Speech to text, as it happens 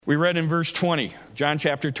We read in verse 20, John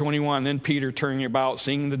chapter 21, then Peter turning about,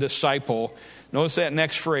 seeing the disciple. Notice that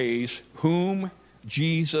next phrase, whom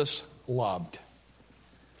Jesus loved.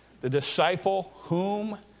 The disciple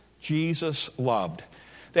whom Jesus loved.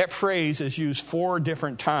 That phrase is used 4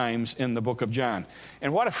 different times in the book of John.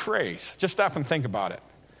 And what a phrase. Just stop and think about it.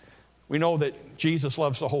 We know that Jesus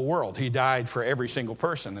loves the whole world. He died for every single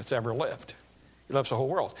person that's ever lived. He loves the whole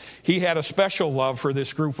world. He had a special love for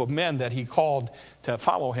this group of men that he called to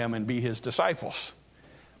follow him and be his disciples.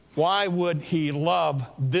 Why would he love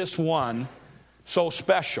this one so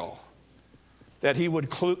special that he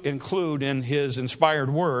would include in his inspired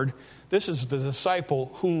word, this is the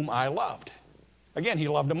disciple whom I loved? Again, he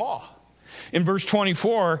loved them all. In verse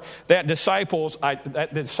 24, that disciple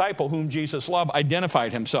whom Jesus loved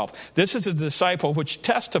identified himself. This is a disciple which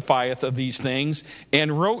testifieth of these things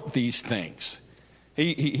and wrote these things.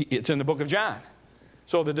 It's in the book of John.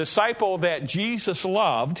 So the disciple that Jesus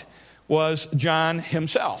loved was John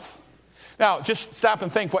himself. Now, just stop and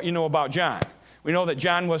think what you know about John. We know that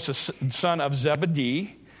John was the son of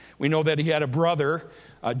Zebedee. We know that he had a brother,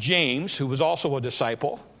 James, who was also a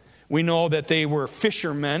disciple. We know that they were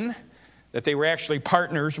fishermen, that they were actually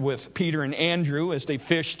partners with Peter and Andrew as they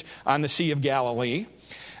fished on the Sea of Galilee.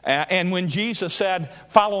 And when Jesus said,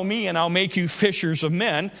 follow me and I'll make you fishers of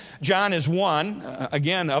men, John is one,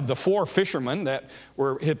 again, of the 4 fishermen that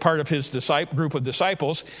were part of his group of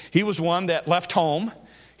disciples. He was one that left home.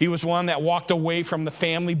 He was one that walked away from the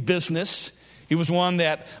family business. He was one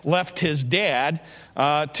that left his dad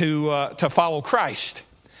to follow Christ.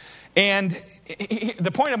 And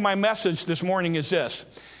the point of my message this morning is this.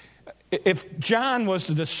 If John was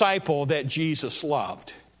the disciple that Jesus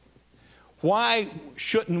loved, why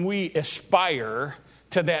shouldn't we aspire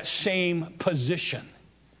to that same position?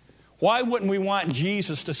 Why wouldn't we want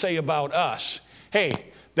Jesus to say about us, hey,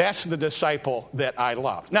 that's the disciple that I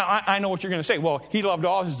love? Now, I know what you're going to say. Well, he loved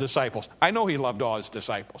all his disciples. I know he loved all his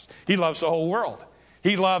disciples. He loves the whole world.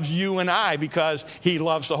 He loves you and I because he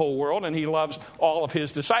loves the whole world and he loves all of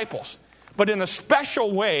his disciples. But in a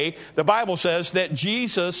special way, the Bible says that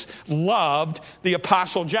Jesus loved the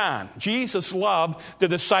Apostle John. Jesus loved the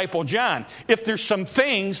disciple John. If there's some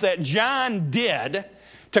things that John did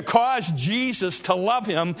to cause Jesus to love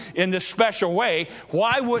him in this special way,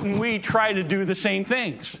 why wouldn't we try to do the same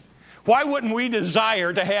things? Why wouldn't we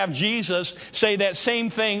desire to have Jesus say that same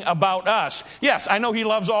thing about us? Yes, I know he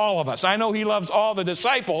loves all of us. I know he loves all the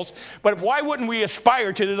disciples. But why wouldn't we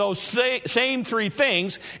aspire to do those same 3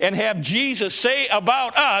 things and have Jesus say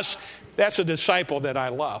about us, that's a disciple that I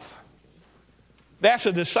love. That's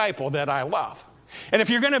a disciple that I love. And if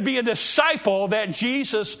you're going to be a disciple that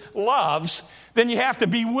Jesus loves, then you have to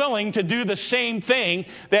be willing to do the same thing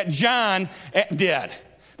that John did.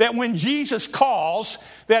 That when Jesus calls,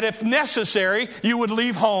 that if necessary, you would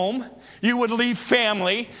leave home, you would leave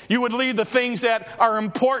family, you would leave the things that are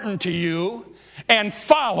important to you and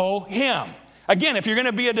follow him. Again, if you're going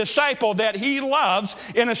to be a disciple that he loves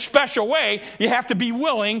in a special way, you have to be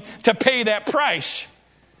willing to pay that price.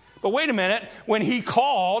 But wait a minute, when he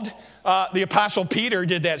called, the Apostle Peter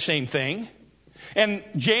did that same thing. And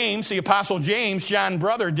James, the Apostle James, John's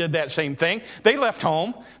brother, did that same thing. They left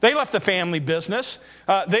home. They left the family business.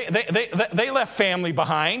 They left family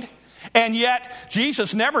behind. And yet,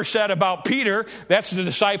 Jesus never said about Peter, that's the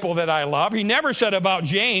disciple that I love. He never said about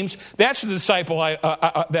James, that's the disciple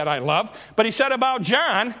that I love. But he said about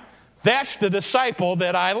John, that's the disciple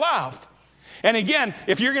that I love. And again,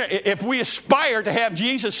 if we aspire to have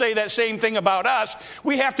Jesus say that same thing about us,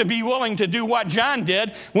 we have to be willing to do what John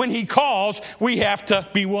did. When he calls, we have to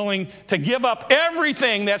be willing to give up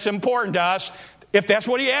everything that's important to us, if that's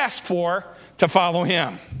what he asked for, to follow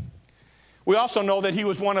him. We also know that he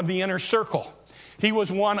was one of the inner circle. He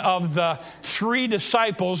was one of the 3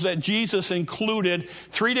 disciples that Jesus included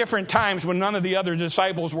 3 different times when none of the other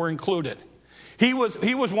disciples were included. He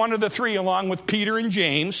was one of the 3, along with Peter and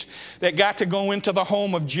James, that got to go into the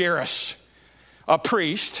home of Jairus, a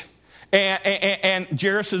priest. And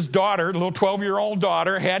Jairus' daughter, little 12-year-old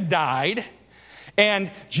daughter, had died.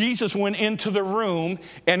 And Jesus went into the room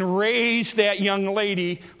and raised that young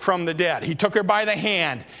lady from the dead. He took her by the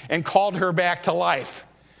hand and called her back to life.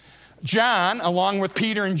 John, along with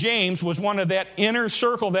Peter and James, was one of that inner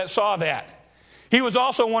circle that saw that. He was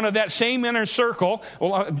also one of that same inner circle,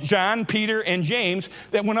 John, Peter, and James,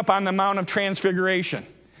 that went up on the Mount of Transfiguration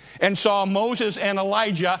and saw Moses and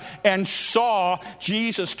Elijah and saw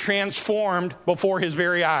Jesus transformed before his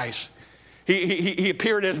very eyes. He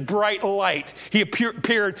appeared as bright light. He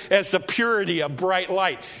appeared as the purity of bright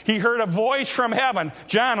light. He heard a voice from heaven.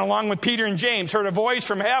 John, along with Peter and James, heard a voice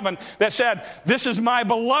from heaven that said, "This is my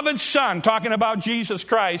beloved Son," talking about Jesus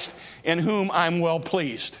Christ, "in whom I'm well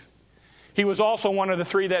pleased." He was also one of the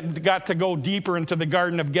three that got to go deeper into the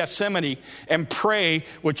Garden of Gethsemane and pray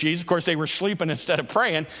with Jesus. Of course, they were sleeping instead of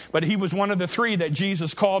praying, but he was one of the three that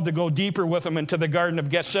Jesus called to go deeper with him into the Garden of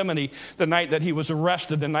Gethsemane the night that he was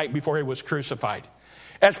arrested, the night before he was crucified.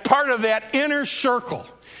 As part of that inner circle,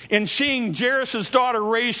 in seeing Jairus' daughter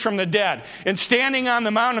raised from the dead, and standing on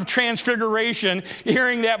the Mount of Transfiguration,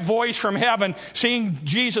 hearing that voice from heaven, seeing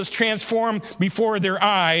Jesus transform before their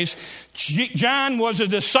eyes, John was a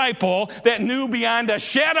disciple that knew beyond a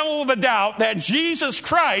shadow of a doubt that Jesus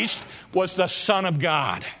Christ was the Son of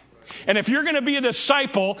God. And if you're going to be a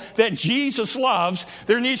disciple that Jesus loves,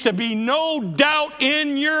 there needs to be no doubt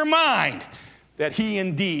in your mind that he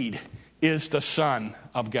indeed is the Son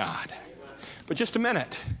of God. But just a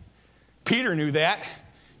minute. Peter knew that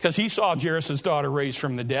because he saw Jairus' daughter raised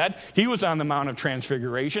from the dead. He was on the Mount of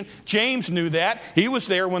Transfiguration. James knew that. He was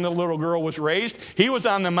there when the little girl was raised. He was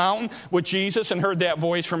on the mountain with Jesus and heard that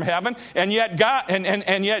voice from heaven. And yet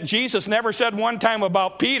yet Jesus never said one time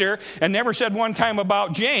about Peter and never said one time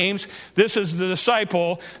about James, "This is the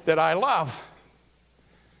disciple that I love."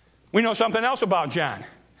 We know something else about John.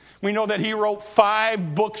 We know that he wrote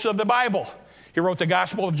 5 books of the Bible. He wrote the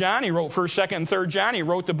Gospel of John. He wrote 1st, 2nd, and 3rd John. He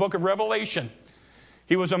wrote the book of Revelation.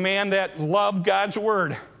 He was a man that loved God's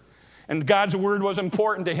Word, and God's Word was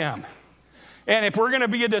important to him. And if we're going to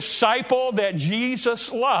be a disciple that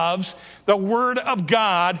Jesus loves, the Word of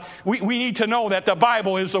God, we need to know that the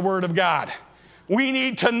Bible is the Word of God. We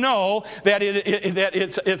need to know that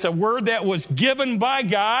it's a word that was given by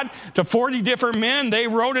God to 40 different men. They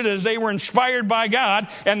wrote it as they were inspired by God.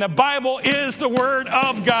 And the Bible is the Word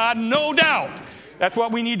of God, no doubt. That's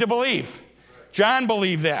what we need to believe. John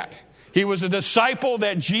believed that. He was a disciple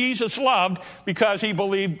that Jesus loved because he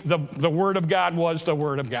believed the Word of God was the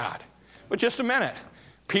Word of God. But just a minute.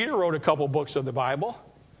 Peter wrote a couple books of the Bible.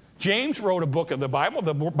 James wrote a book of the Bible.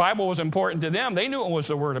 The Bible was important to them. They knew it was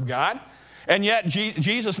the Word of God. And yet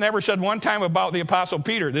Jesus never said one time about the Apostle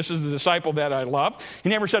Peter, "This is the disciple that I love." He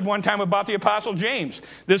never said one time about the Apostle James,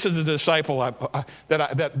 "This is the disciple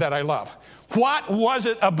that I love." What was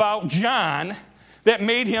it about John that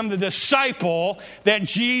made him the disciple that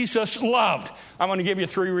Jesus loved? I'm going to give you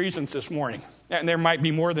 3 reasons this morning. And there might be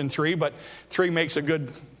more than 3, but 3 makes a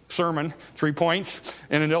good sermon, 3 points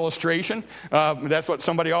and an illustration. That's what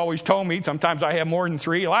somebody always told me. Sometimes I have more than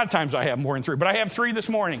 3. A lot of times I have more than 3. But I have 3 this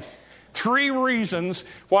morning. 3 reasons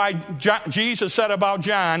why Jesus said about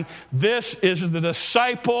John, "This is the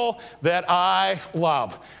disciple that I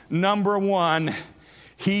love." Number 1,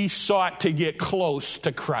 he sought to get close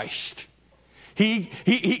to Christ.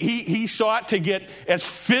 He sought to get as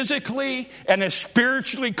physically and as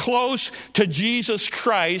spiritually close to Jesus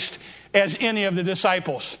Christ as any of the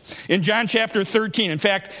disciples. In John chapter 13, in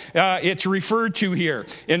fact, it's referred to here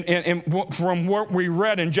from what we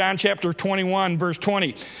read in John chapter 21, verse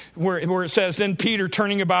 20, where it says, "Then Peter,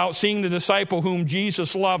 turning about, seeing the disciple whom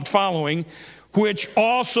Jesus loved following, which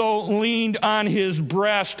also leaned on his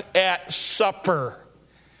breast at supper."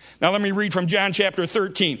 Now let me read from John chapter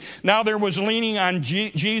 13. "Now there was leaning on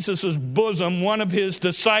Jesus' bosom one of his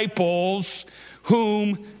disciples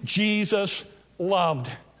whom Jesus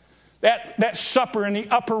loved." That supper in the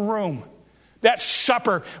upper room. That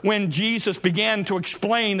supper when Jesus began to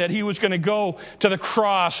explain that he was going to go to the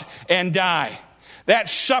cross and die. That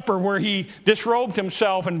supper where he disrobed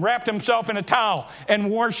himself and wrapped himself in a towel and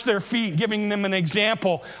washed their feet, giving them an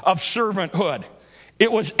example of servanthood.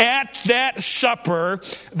 It was at that supper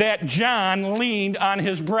that John leaned on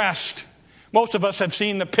his breast. Most of us have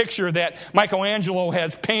seen the picture that Michelangelo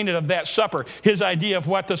has painted of that supper, his idea of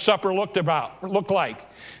what the supper looked like.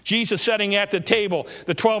 Jesus sitting at the table,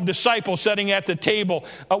 the 12 disciples sitting at the table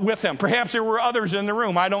with him. Perhaps there were others in the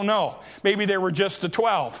room, I don't know. Maybe there were just the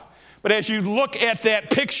 12. But as you look at that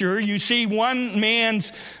picture, you see one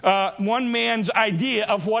man's idea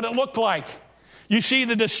of what it looked like. You see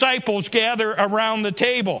the disciples gather around the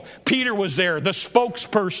table. Peter was there, the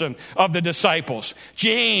spokesperson of the disciples.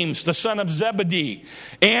 James, the son of Zebedee.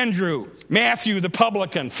 Andrew, Matthew, the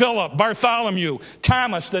publican. Philip, Bartholomew,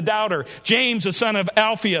 Thomas, the doubter. James, the son of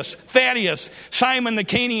Alphaeus. Thaddeus, Simon the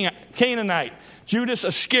Canaanite. Judas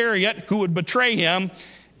Iscariot, who would betray him.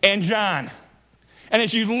 And John. And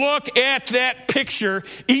as you look at that picture,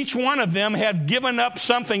 each one of them had given up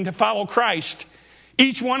something to follow Christ.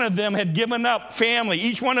 Each one of them had given up family.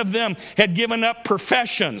 Each one of them had given up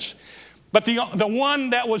professions. but the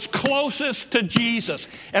one that was closest to Jesus.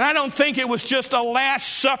 And I don't think it was just a Last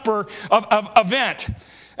Supper of event.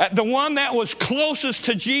 The one that was closest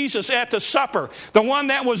to Jesus at the supper, the one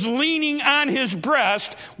that was leaning on his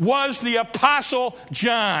breast, was the Apostle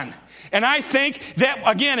John. And I think that,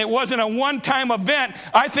 again, it wasn't a one-time event.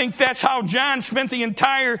 I think that's how John spent the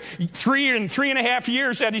entire 3.5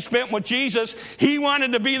 years that he spent with Jesus. He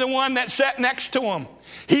wanted to be the one that sat next to him.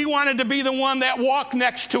 He wanted to be the one that walked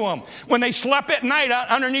next to him. When they slept at night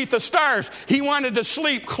underneath the stars, he wanted to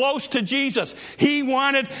sleep close to Jesus. He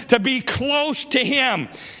wanted to be close to him.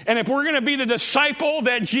 And if we're going to be the disciple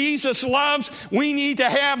that Jesus loves, we need to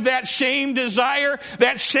have that same desire,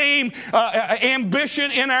 that same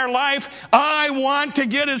ambition in our life. I want to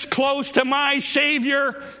get as close to my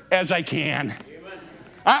Savior as I can.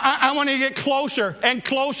 I want to get closer and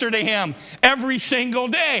closer to him every single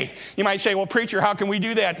day. You might say, well, preacher, how can we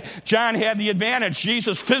do that? John had the advantage.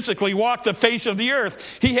 Jesus physically walked the face of the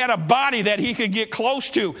earth. He had a body that he could get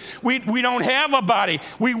close to. We don't have a body.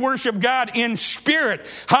 We worship God in spirit.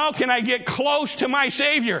 How can I get close to my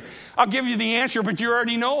Savior? I'll give you the answer, but you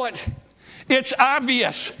already know it. It's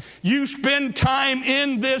obvious. You spend time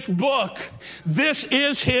in this book. This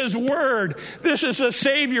is his word. This is a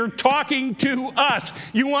Savior talking to us.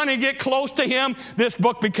 You want to get close to him? This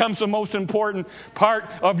book becomes the most important part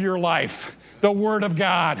of your life. The Word of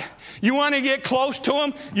God. You want to get close to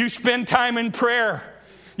him? You spend time in prayer.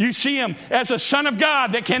 You see him as a Son of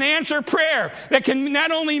God that can answer prayer, that can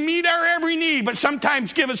not only meet our every need, but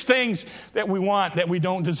sometimes give us things that we want, that we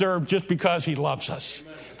don't deserve, just because he loves us.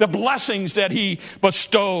 The blessings that he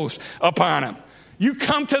bestows upon him. You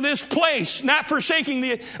come to this place, not forsaking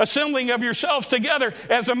the assembling of yourselves together,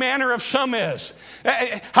 as a manner of some is.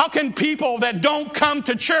 How can people that don't come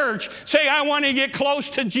to church say, I want to get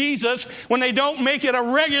close to Jesus, when they don't make it a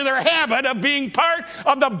regular habit of being part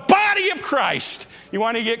of the body of Christ? You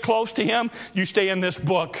want to get close to him? You stay in this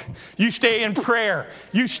book. You stay in prayer.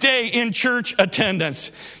 You stay in church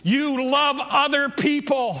attendance. You love other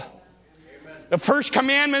people. The first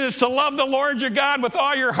commandment is to love the Lord your God with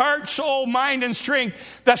all your heart, soul, mind, and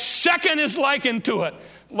strength. The second is likened to it.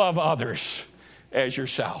 Love others as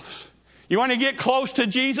yourselves. You want to get close to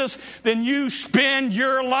Jesus? Then you spend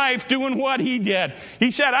your life doing what he did.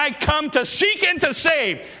 He said, I come to seek and to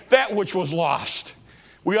save that which was lost.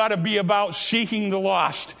 We ought to be about seeking the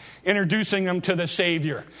lost, introducing them to the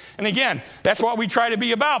Savior. And again, that's what we try to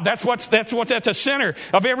be about. That's what's at the center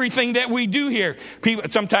of everything that we do here.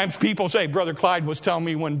 Sometimes people say, Brother Clyde was telling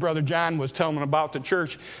me when Brother John was telling me about the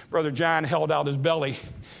church, Brother John held out his belly.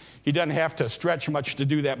 He doesn't have to stretch much to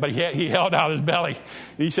do that, but he held out his belly.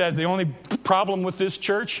 He said, the only problem with this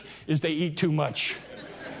church is they eat too much.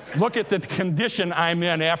 Look at the condition I'm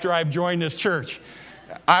in after I've joined this church.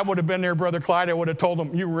 I would have been there, Brother Clyde. I would have told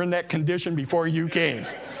him, you were in that condition before you came.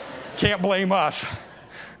 Can't blame us.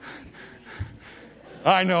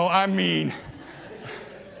 I know, I'm mean.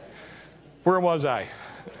 Where was I?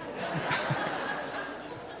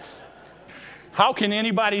 How can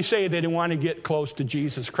anybody say they want to get close to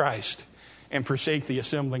Jesus Christ and forsake the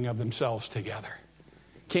assembling of themselves together?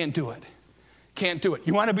 Can't do it. Can't do it.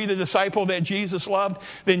 You want to be the disciple that Jesus loved?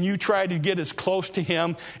 Then you try to get as close to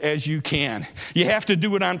him as you can. You have to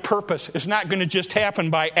do it on purpose. It's not going to just happen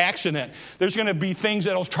by accident. There's going to be things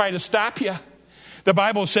that will try to stop you. The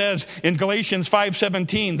Bible says in Galatians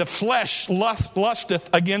 5:17, the flesh lusteth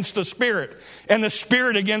against the spirit, and the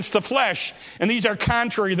spirit against the flesh. And these are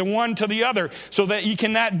contrary the one to the other, so that you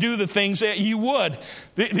cannot do the things that you would.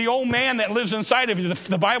 The old man that lives inside of you,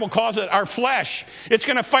 the Bible calls it our flesh. It's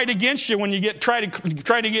going to fight against you when you try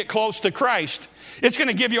to get close to Christ. It's going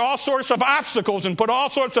to give you all sorts of obstacles and put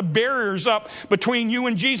all sorts of barriers up between you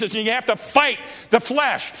and Jesus. And you have to fight the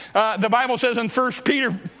flesh. The Bible says in 1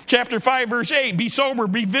 Peter chapter 5, verse 8, be sober,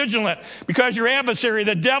 be vigilant, because your adversary,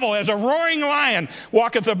 the devil, as a roaring lion,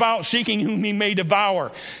 walketh about seeking whom he may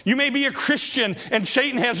devour. You may be a Christian and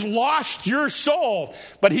Satan has lost your soul,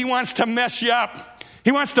 but he wants to mess you up.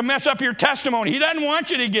 He wants to mess up your testimony. He doesn't want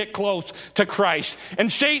you to get close to Christ.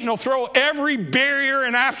 And Satan will throw every barrier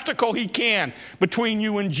and obstacle he can between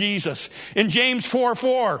you and Jesus. In James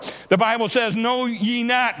 4:4, the Bible says, know ye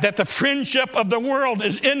not that the friendship of the world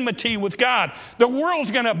is enmity with God? The world's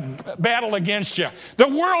going to battle against you. The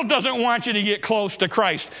world doesn't want you to get close to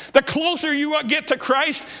Christ. The closer you get to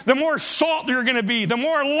Christ, the more salt you're going to be, the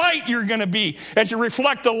more light you're going to be as you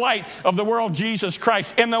reflect the light of the world, Jesus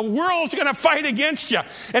Christ. And the world's going to fight against you.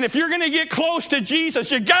 And if you're going to get close to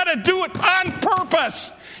Jesus, you got to do it on purpose.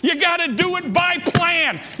 You got to do it by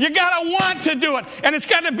plan. You got to want to do it. And it's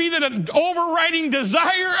got to be the overriding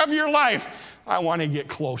desire of your life. I want to get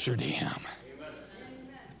closer to him.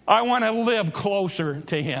 I want to live closer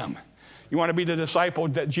to him. You want to be the disciple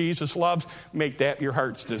that Jesus loves? Make that your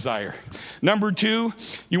heart's desire. Number 2,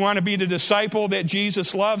 you want to be the disciple that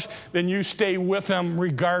Jesus loves? Then you stay with him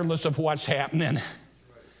regardless of what's happening.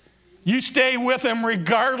 You stay with him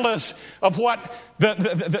regardless of what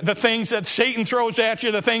the things that Satan throws at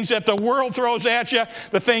you, the things that the world throws at you,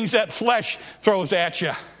 the things that flesh throws at you.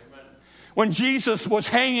 Amen. When Jesus was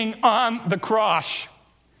hanging on the cross,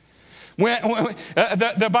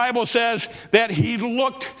 the Bible says that he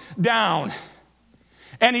looked down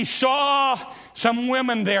and he saw some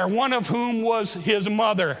women there, one of whom was his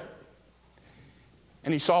mother.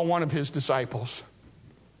 And he saw one of his disciples.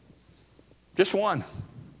 Just one.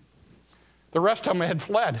 The rest of them had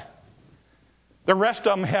fled. The rest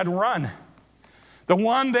of them had run. The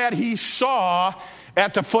one that he saw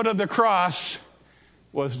at the foot of the cross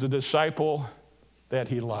was the disciple that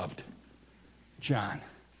he loved, John.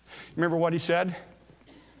 Remember what he said?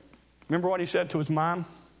 Remember what he said to his mom?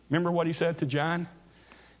 Remember what he said to John?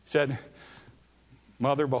 He said,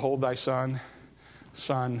 "Mother, behold thy son.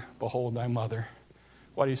 Son, behold thy mother."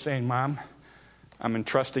 What he's saying, Mom, I'm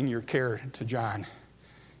entrusting your care to John.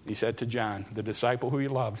 He said to John, the disciple who he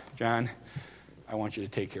loved, John, I want you to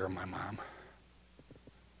take care of my mom.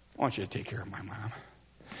 I want you to take care of my mom.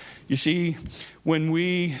 You see, when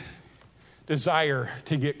we desire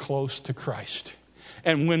to get close to Christ,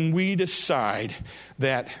 and when we decide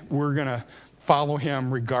that we're going to follow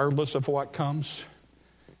him regardless of what comes,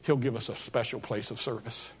 he'll give us a special place of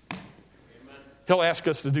service. Amen. He'll ask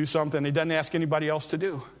us to do something he doesn't ask anybody else to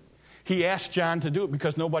do. He asked John to do it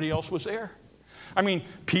because nobody else was there. I mean,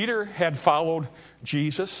 Peter had followed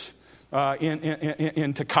Jesus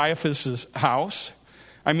into Caiaphas' house.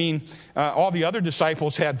 I mean, all the other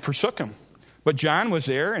disciples had forsook him. But John was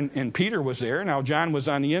there and Peter was there. Now, John was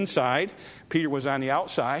on the inside. Peter was on the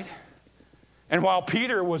outside. And while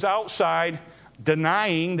Peter was outside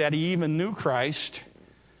denying that he even knew Christ,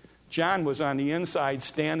 John was on the inside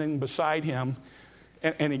standing beside him.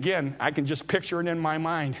 And again, I can just picture it in my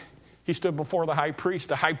mind. He stood before the high priest.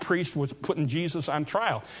 The high priest was putting Jesus on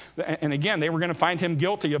trial. And again, they were going to find him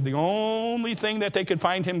guilty of the only thing that they could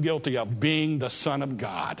find him guilty of, being the Son of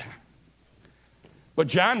God. But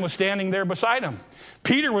John was standing there beside him.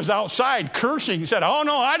 Peter was outside cursing. He said, "Oh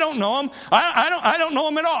no, I don't know him. I don't know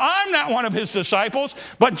him at all. I'm not one of his disciples."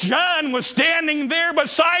 But John was standing there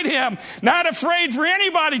beside him, not afraid for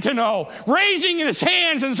anybody to know, raising his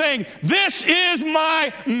hands and saying, "This is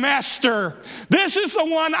my master. This is the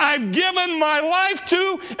one I've given my life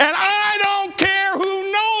to, and I don't care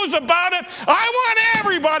who knows about it. I want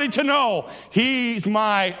everybody to know he's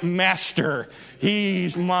my master.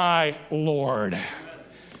 He's my Lord."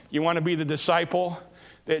 You want to be the disciple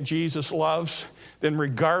that Jesus loves? Then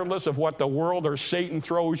regardless of what the world or Satan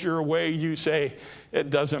throws your way, you say, "It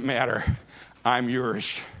doesn't matter. I'm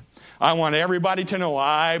yours. I want everybody to know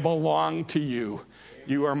I belong to you.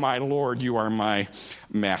 You are my Lord. You are my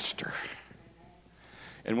master."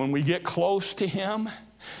 And when we get close to him,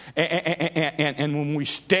 and when we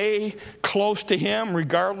stay close to him,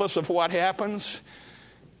 regardless of what happens,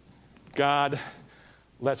 God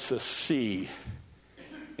lets us see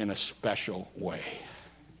in a special way.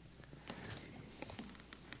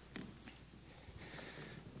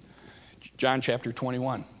 John chapter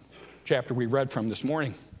 21, chapter we read from this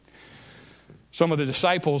morning. Some of the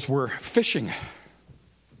disciples were fishing.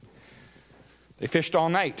 They fished all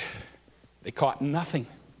night. They caught nothing.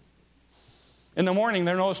 In the morning,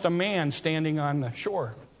 they noticed a man standing on the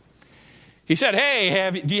shore. He said,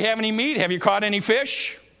 "Hey, do you have any meat? Have you caught any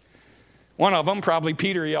fish?" One of them, probably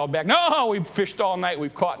Peter, yelled back, "No, we've fished all night.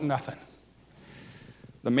 We've caught nothing."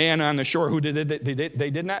 The man on the shore, who they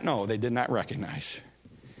did not know, they did not recognize,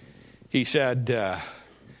 he said,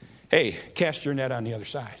 "Hey, cast your net on the other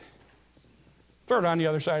side. Throw it on the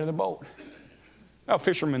other side of the boat." Now, a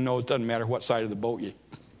fisherman knows it doesn't matter what side of the boat you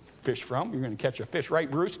fish from. You're going to catch a fish, right,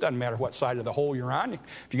 Bruce? Doesn't matter what side of the hole you're on. If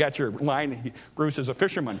you got your line, Bruce is a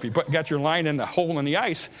fisherman. If you got your line in the hole in the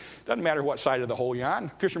ice, doesn't matter what side of the hole you're on.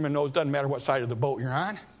 Fisherman knows it doesn't matter what side of the boat you're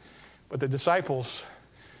on. But the disciples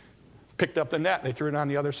picked up the net. They threw it on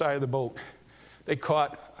the other side of the boat. They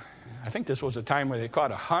caught, I think this was a time where they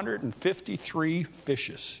caught 153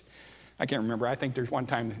 fishes. I can't remember. I think there's one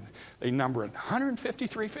time they numbered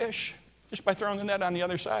 153 fish just by throwing the net on the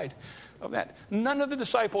other side of that. None of the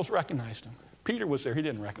disciples recognized him. Peter was there. He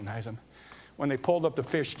didn't recognize him. When they pulled up the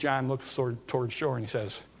fish, John looked toward shore and he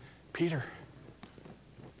says, "Peter,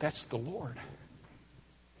 that's the Lord.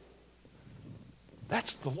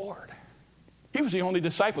 That's the Lord." He was the only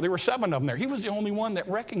disciple. There were 7 of them there. He was the only one that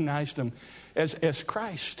recognized him as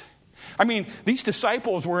Christ. I mean, these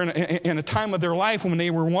disciples were in a time of their life when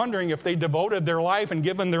they were wondering if they devoted their life and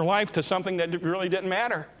given their life to something that really didn't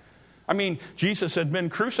matter. I mean, Jesus had been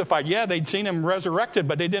crucified. Yeah, they'd seen him resurrected,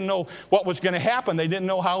 but they didn't know what was going to happen. They didn't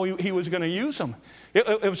know how he was going to use them.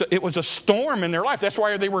 It was a storm in their life. That's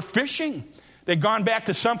why they were fishing. They'd gone back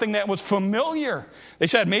to something that was familiar. They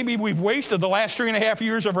said, maybe we've wasted the last 3.5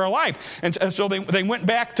 years of our life. And so they went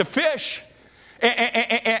back to fish.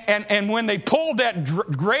 And when they pulled that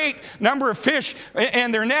great number of fish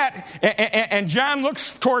in their net, and John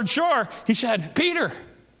looks toward shore, he said, Peter,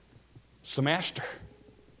 it's the Master.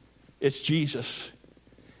 It's Jesus.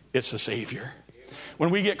 It's the Savior. When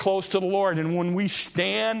we get close to the Lord and when we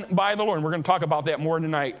stand by the Lord, and we're going to talk about that more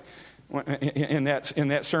tonight in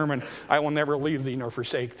that sermon, I will never leave thee nor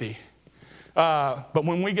forsake thee. But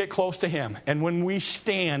when we get close to him and when we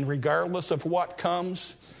stand regardless of what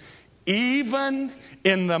comes, even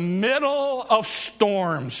in the middle of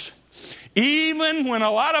storms, even when a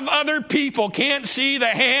lot of other people can't see the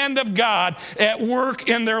hand of God at work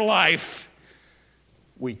in their life,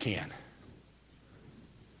 we can.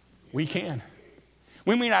 We can.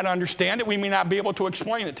 We may not understand it. We may not be able to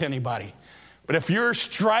explain it to anybody. But if you're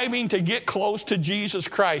striving to get close to Jesus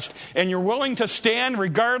Christ and you're willing to stand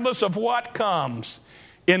regardless of what comes,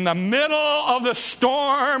 in the middle of the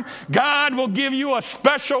storm, God will give you a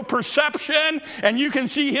special perception and you can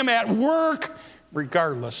see him at work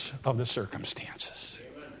regardless of the circumstances.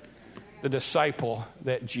 The disciple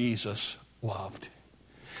that Jesus loved.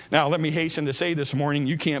 Now, let me hasten to say this morning,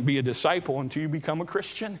 you can't be a disciple until you become a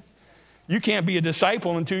Christian. You can't be a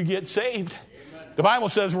disciple until you get saved. The Bible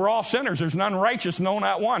says we're all sinners. There's none righteous, no,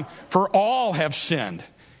 not one. For all have sinned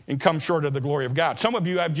and come short of the glory of God. Some of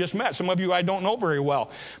you I've just met. Some of you I don't know very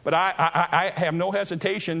well. But I have no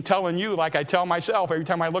hesitation telling you, like I tell myself every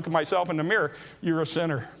time I look at myself in the mirror, you're a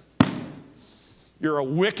sinner. You're a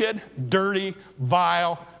wicked, dirty,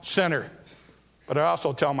 vile sinner. But I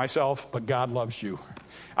also tell myself, but God loves you.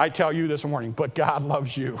 I tell you this morning, but God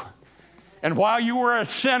loves you. And while you were a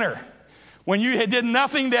sinner, when you did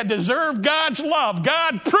nothing that deserved God's love,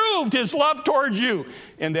 God proved his love towards you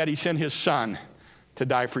in that he sent his son to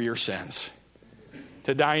die for your sins,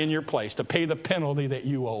 to die in your place, to pay the penalty that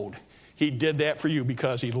you owed. He did that for you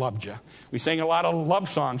because he loved you. We sang a lot of love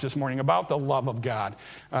songs this morning about the love of God.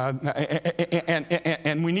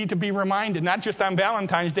 And we need to be reminded, not just on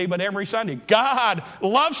Valentine's Day, but every Sunday. God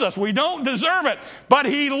loves us. We don't deserve it, but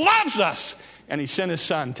he loves us. And he sent his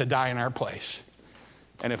son to die in our place.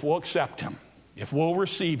 And if we'll accept him, if we'll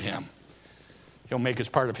receive him, he'll make us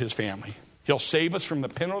part of his family. He'll save us from the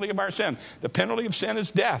penalty of our sin. The penalty of sin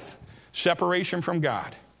is death, separation from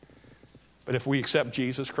God. But if we accept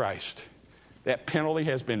Jesus Christ, that penalty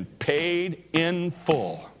has been paid in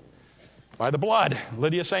full by the blood.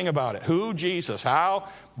 Lydia sang about it. Who? Jesus. How?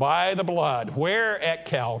 By the blood. Where? At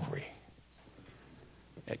Calvary.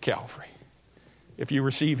 At Calvary. If you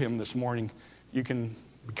receive him this morning, you can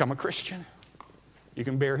become a Christian. You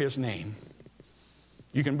can bear his name.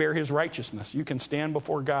 You can bear his righteousness. You can stand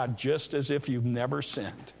before God just as if you've never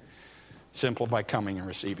sinned, simply by coming and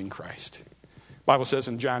receiving Christ. The Bible says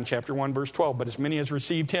in John chapter 1, verse 12, but as many as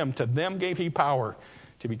received him, to them gave he power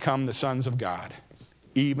to become the sons of God,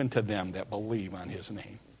 even to them that believe on his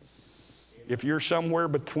name. If you're somewhere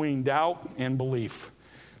between doubt and belief,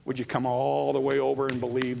 would you come all the way over and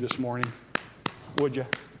believe this morning? Would you?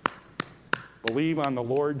 Believe on the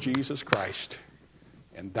Lord Jesus Christ,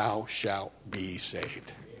 and thou shalt be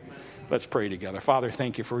saved. Let's pray together. Father,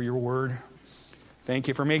 thank you for your word. Thank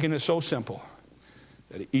you for making it so simple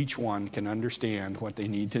that each one can understand what they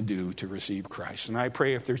need to do to receive Christ. And I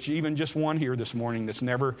pray if there's even just one here this morning that's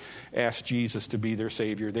never asked Jesus to be their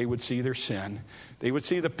Savior, they would see their sin. They would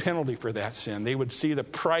see the penalty for that sin. They would see the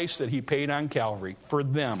price that he paid on Calvary for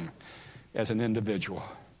them as an individual.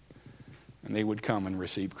 And they would come and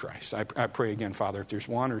receive Christ. I pray again, Father, if there's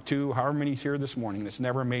one or two, however many's here this morning that's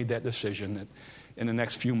never made that decision, that in the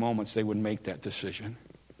next few moments they would make that decision.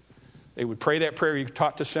 They would pray that prayer you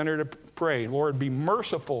taught the sinner to pray. Lord, be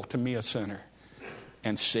merciful to me, a sinner,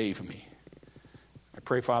 and save me. I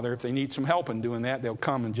pray, Father, if they need some help in doing that, they'll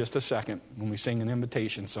come in just a second when we sing an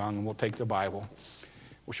invitation song, and we'll take the Bible.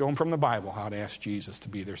 We'll show them from the Bible how to ask Jesus to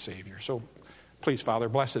be their Savior. So please, Father,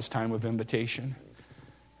 bless this time of invitation.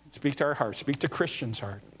 Speak to our hearts. Speak to Christians'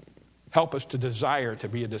 heart. Help us to desire to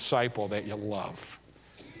be a disciple that you love.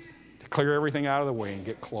 To clear everything out of the way and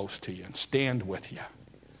get close to you and stand with you.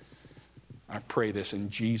 I pray this in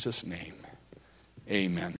Jesus' name.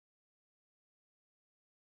 Amen.